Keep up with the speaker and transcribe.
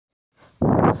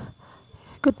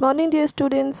Good morning, dear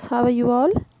students. How are you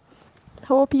all?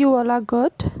 Hope you all are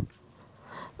good.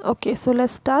 Okay, so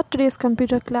let's start today's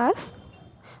computer class.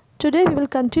 Today we will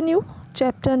continue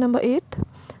chapter number 8,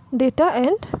 data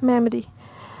and memory.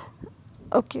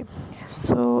 Okay,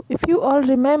 so if you all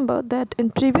remember that in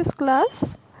previous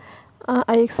class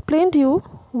I explained you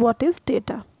what is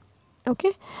data.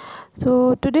 Okay,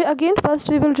 so today again first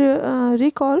we will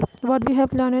recall what we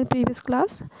have learned in previous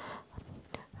class.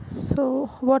 So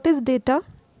what is data?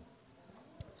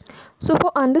 So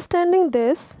for understanding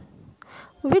this,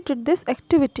 we did this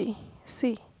activity.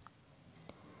 See,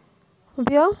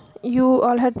 where you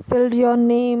all had filled your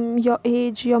name, your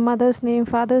age, your mother's name,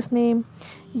 father's name,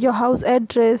 your house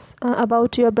address,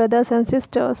 about your brothers and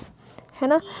sisters, है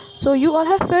ना? So you all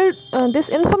have filled this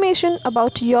information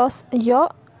about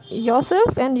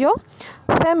yourself and your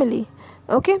family.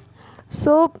 Okay,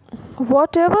 so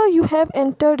whatever you have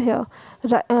entered here,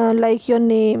 like your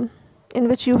name, in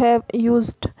which you have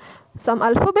used some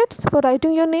alphabets for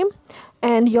writing your name,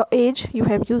 and your age, you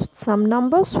have used some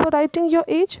numbers for writing your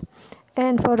age,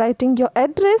 and for writing your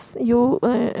address you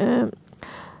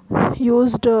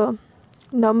used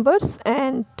numbers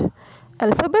and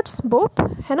alphabets both,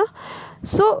 है ना?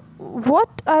 So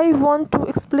what I want to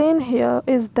explain here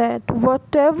is that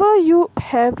whatever you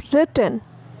have written,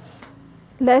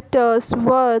 letters,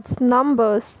 words,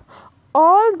 numbers,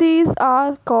 all these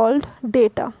are called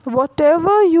data.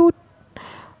 Whatever you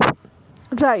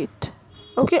write,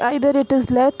 okay, either it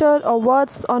is letter or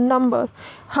words or number,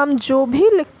 हम जो भी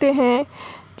लिखते हैं,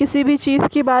 किसी भी चीज़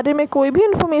के बारे में कोई भी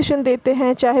इंफॉर्मेशन देते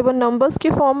हैं, चाहे वो नंबर्स के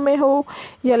फॉर्म में हो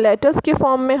या लेटर्स के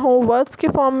फॉर्म में हो, वर्ड्स के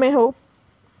फॉर्म में हो,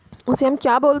 उसे हम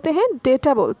क्या बोलते हैं?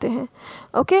 डेटा बोलते हैं.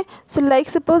 Okay, so like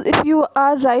suppose if you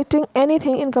are writing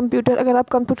anything in computer, अगर आप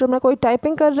कंप्यूटर में कोई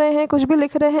टाइपिंग कर रहे हैं, कुछ भी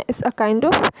लिख रहे हैं, it's a kind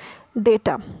of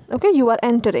data. Okay, you are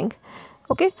entering.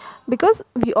 Okay, because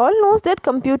we all knows that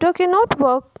computer cannot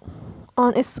work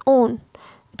on its own,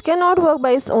 it cannot work by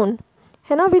its own,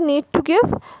 है ना? We need to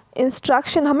give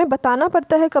instruction. हमें बताना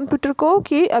पड़ता है computer को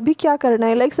कि अभी क्या करना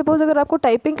है. लाइक सपोज अगर आपको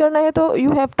टाइपिंग करना है तो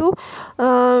you have to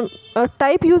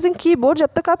type using keyboard. जब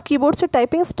तक आप कीबोर्ड से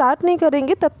टाइपिंग स्टार्ट नहीं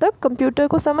करेंगे तब तक कंप्यूटर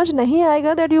को समझ नहीं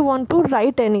आएगा that you want to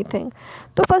right anything.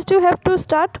 तो first you have to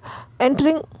start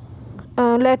entering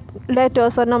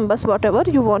letters और numbers what ever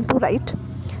you want to right.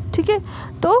 ठीक है,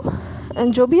 तो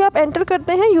जो भी आप एंटर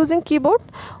करते हैं यूजिंग कीबोर्ड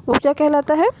वो क्या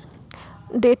कहलाता है?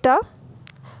 Data,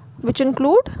 which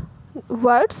include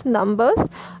words, numbers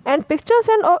and pictures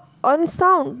and on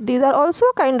sound. These are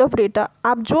also kind of data.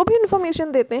 आप जो भी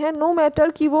इंफॉर्मेशन देते हैं, नो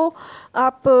मैटर कि वो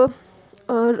आप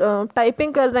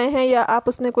टाइपिंग कर रहे हैं या आप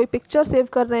उसमें कोई पिक्चर सेव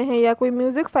कर रहे हैं या कोई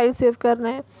म्यूज़िक फाइल सेव कर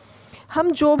रहे हैं, हम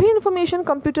जो भी इंफॉर्मेशन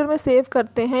कंप्यूटर में सेव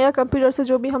करते हैं या कंप्यूटर से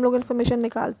जो भी हम लोग इंफॉर्मेशन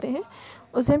निकालते हैं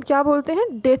उसे हम क्या बोलते हैं?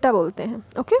 डेटा बोलते हैं.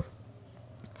 ओके,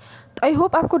 तो आई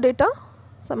होप आपको डेटा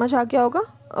समझ आ गया होगा.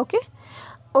 Okay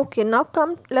okay, now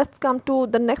let's come to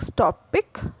the next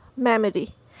topic, memory.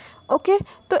 Okay,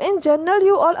 तो in general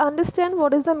you all understand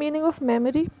what is the meaning of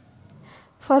memory.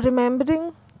 For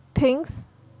remembering things,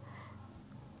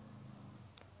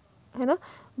 है ना?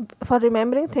 For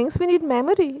remembering things we need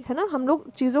memory, है ना? हम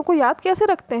लोग चीज़ों को याद कैसे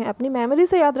रखते हैं? अपनी मेमोरी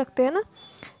से याद रखते हैं ना,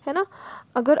 है ना?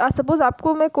 अगर सपोज़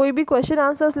आपको मैं कोई भी क्वेश्चन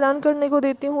आंसर्स लर्न करने को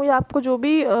देती हूँ या आपको जो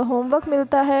भी होमवर्क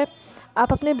मिलता है,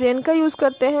 आप अपने ब्रेन का यूज़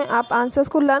करते हैं, आप आंसर्स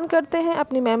को लर्न करते हैं,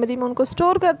 अपनी मेमोरी में उनको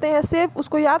स्टोर करते हैं, सेव,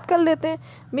 उसको याद कर लेते हैं.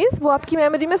 मीन्स वो आपकी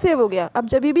मेमोरी में सेव हो गया. अब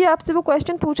जब भी आपसे वो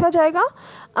क्वेश्चन पूछा जाएगा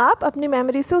आप अपनी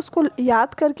मेमोरी से उसको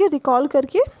याद करके, रिकॉल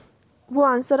करके वो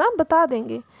आंसर आप बता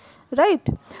देंगे.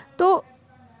 राइट, तो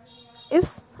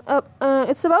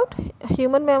it's about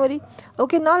human memory.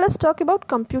 Okay, now let's talk about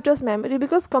computers memory,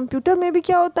 because computer में भी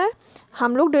क्या होता है,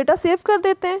 हम लोग डेटा सेव कर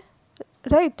देते हैं,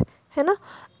 राइट, है ना?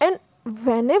 एंड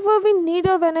whenever we need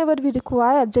और whenever we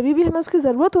require, जब भी हमें उसकी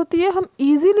ज़रूरत होती है, हम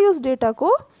easily उस डेटा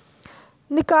को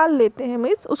निकाल लेते हैं.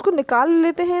 मीन्स उसको निकाल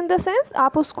लेते हैं इन द सेंस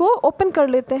आप उसको ओपन कर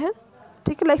लेते हैं.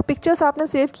 ठीक है, लाइक पिक्चर्स आपने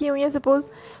सेव की हुई हैं सपोज़,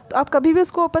 तो आप कभी भी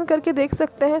उसको ओपन करके देख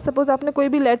सकते हैं. सपोज़ आपने कोई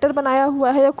भी लेटर बनाया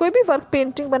हुआ है या कोई भी वर्क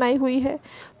पेंटिंग बनाई हुई है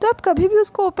तो आप कभी भी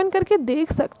उसको ओपन करके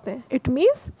देख सकते हैं. It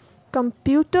means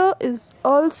computer is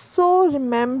also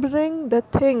remembering the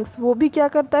things. वो भी क्या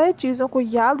करता है? चीज़ों को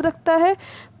याद रखता है,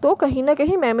 तो कहीं ना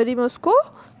कहीं मेमोरी में उसको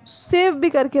सेव भी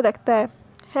करके रखता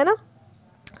है ना?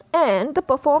 And the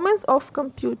performance of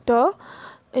computer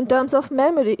in terms of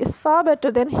memory is far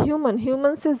better than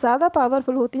human से ज़्यादा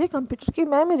पावरफुल होती है कंप्यूटर की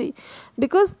मेमोरी.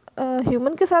 बिकॉज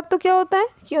ह्यूमन के साथ तो क्या होता है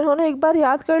कि उन्होंने एक बार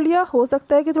याद कर लिया, हो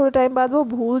सकता है कि थोड़े टाइम बाद वो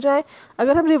भूल जाएं.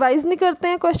 अगर हम रिवाइज़ नहीं करते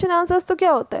हैं क्वेश्चन आंसर्स तो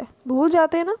क्या होता है? भूल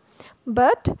जाते हैं ना.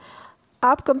 बट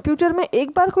आप कंप्यूटर में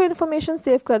एक बार कोई इन्फॉर्मेशन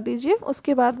सेव कर दीजिए,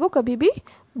 उसके बाद वो कभी भी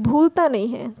भूलता नहीं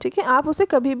है, ठीक है। आप उसे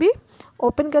कभी भी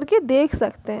ओपन करके देख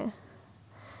सकते हैं,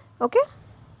 okay.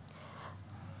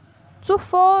 So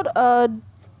for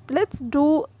let's do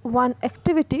one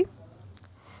activity,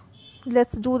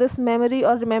 let's do this memory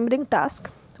or remembering task.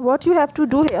 What you have to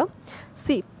do here,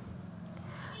 see,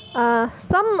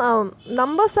 some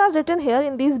numbers are written here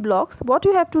in these blocks. What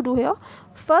you have to do here,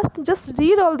 first just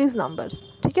read all these numbers,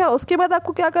 ठीक है। उसके बाद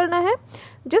आपको क्या करना है,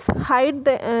 just hide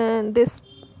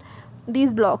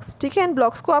these blocks, ठीक है। इन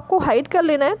ब्लॉक्स को आपको हाइड कर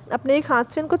लेना है, अपने एक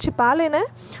हाथ से इनको छिपा लेना है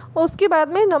और उसके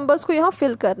बाद में नंबर्स को यहाँ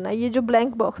फिल करना है, ये जो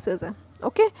ब्लैंक बॉक्सेस हैं,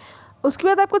 ओके। उसके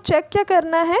बाद आपको चेक क्या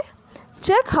करना है,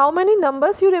 check how many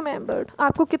numbers you remembered,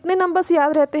 आपको कितने नंबर्स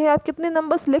याद रहते हैं, आप कितने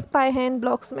नंबर्स लिख पाए हैं इन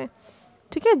ब्लॉक्स में,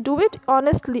 ठीक है। डू इट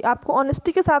ऑनेस्टली, आपको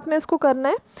ऑनेस्टी के साथ में इसको करना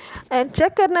है एंड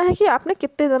चेक करना है कि आपने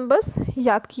कितने नंबर्स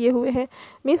याद किए हुए हैं।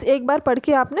 मीन्स एक बार पढ़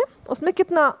के आपने उसमें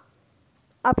कितना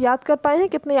आप याद कर पाए हैं,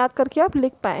 कितने याद करके आप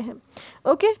लिख पाए हैं,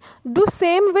 okay. Do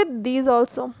same with these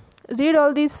also, read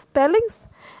all these spellings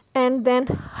and then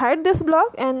hide this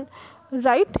block and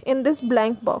right in this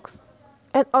blank box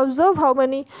and observe how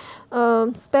many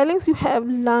spellings you have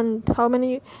learned, how many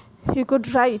you could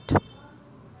write,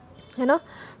 है ना।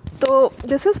 तो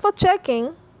this is for checking,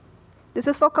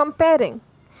 this is for comparing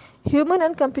human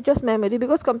and computers memory,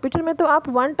 because computer में तो आप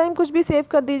one time कुछ भी save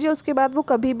कर दीजिए, उसके बाद वो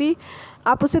कभी भी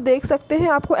आप उसे देख सकते हैं,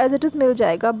 आपको एज इट इज़ मिल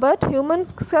जाएगा। बट ह्यूमन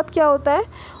के साथ क्या होता है,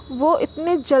 वो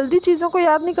इतने जल्दी चीज़ों को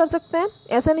याद नहीं कर सकते हैं।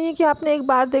 ऐसा नहीं है कि आपने एक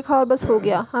बार देखा और बस हो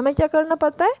गया, हमें क्या करना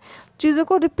पड़ता है, चीज़ों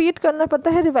को रिपीट करना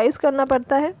पड़ता है, रिवाइज़ करना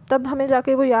पड़ता है, तब हमें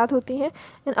जाके वो याद होती हैं।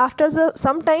 एंड आफ्टर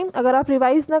सम टाइम अगर आप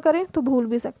रिवाइज़ ना करें तो भूल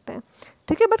भी सकते हैं,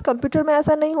 ठीक है। बट कंप्यूटर में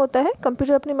ऐसा नहीं होता है,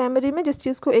 कंप्यूटर अपनी मेमोरी में जिस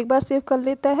चीज़ को एक बार सेव कर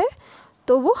लेता है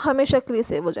तो वो हमेशा के लिए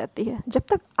सेव हो जाती है, जब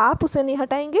तक आप उसे नहीं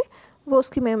हटाएंगे वो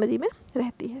उसकी मेमोरी में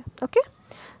रहती है, okay.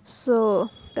 So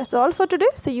that's all for today,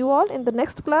 C you all in the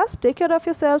next class, take care of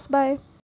yourselves, bye.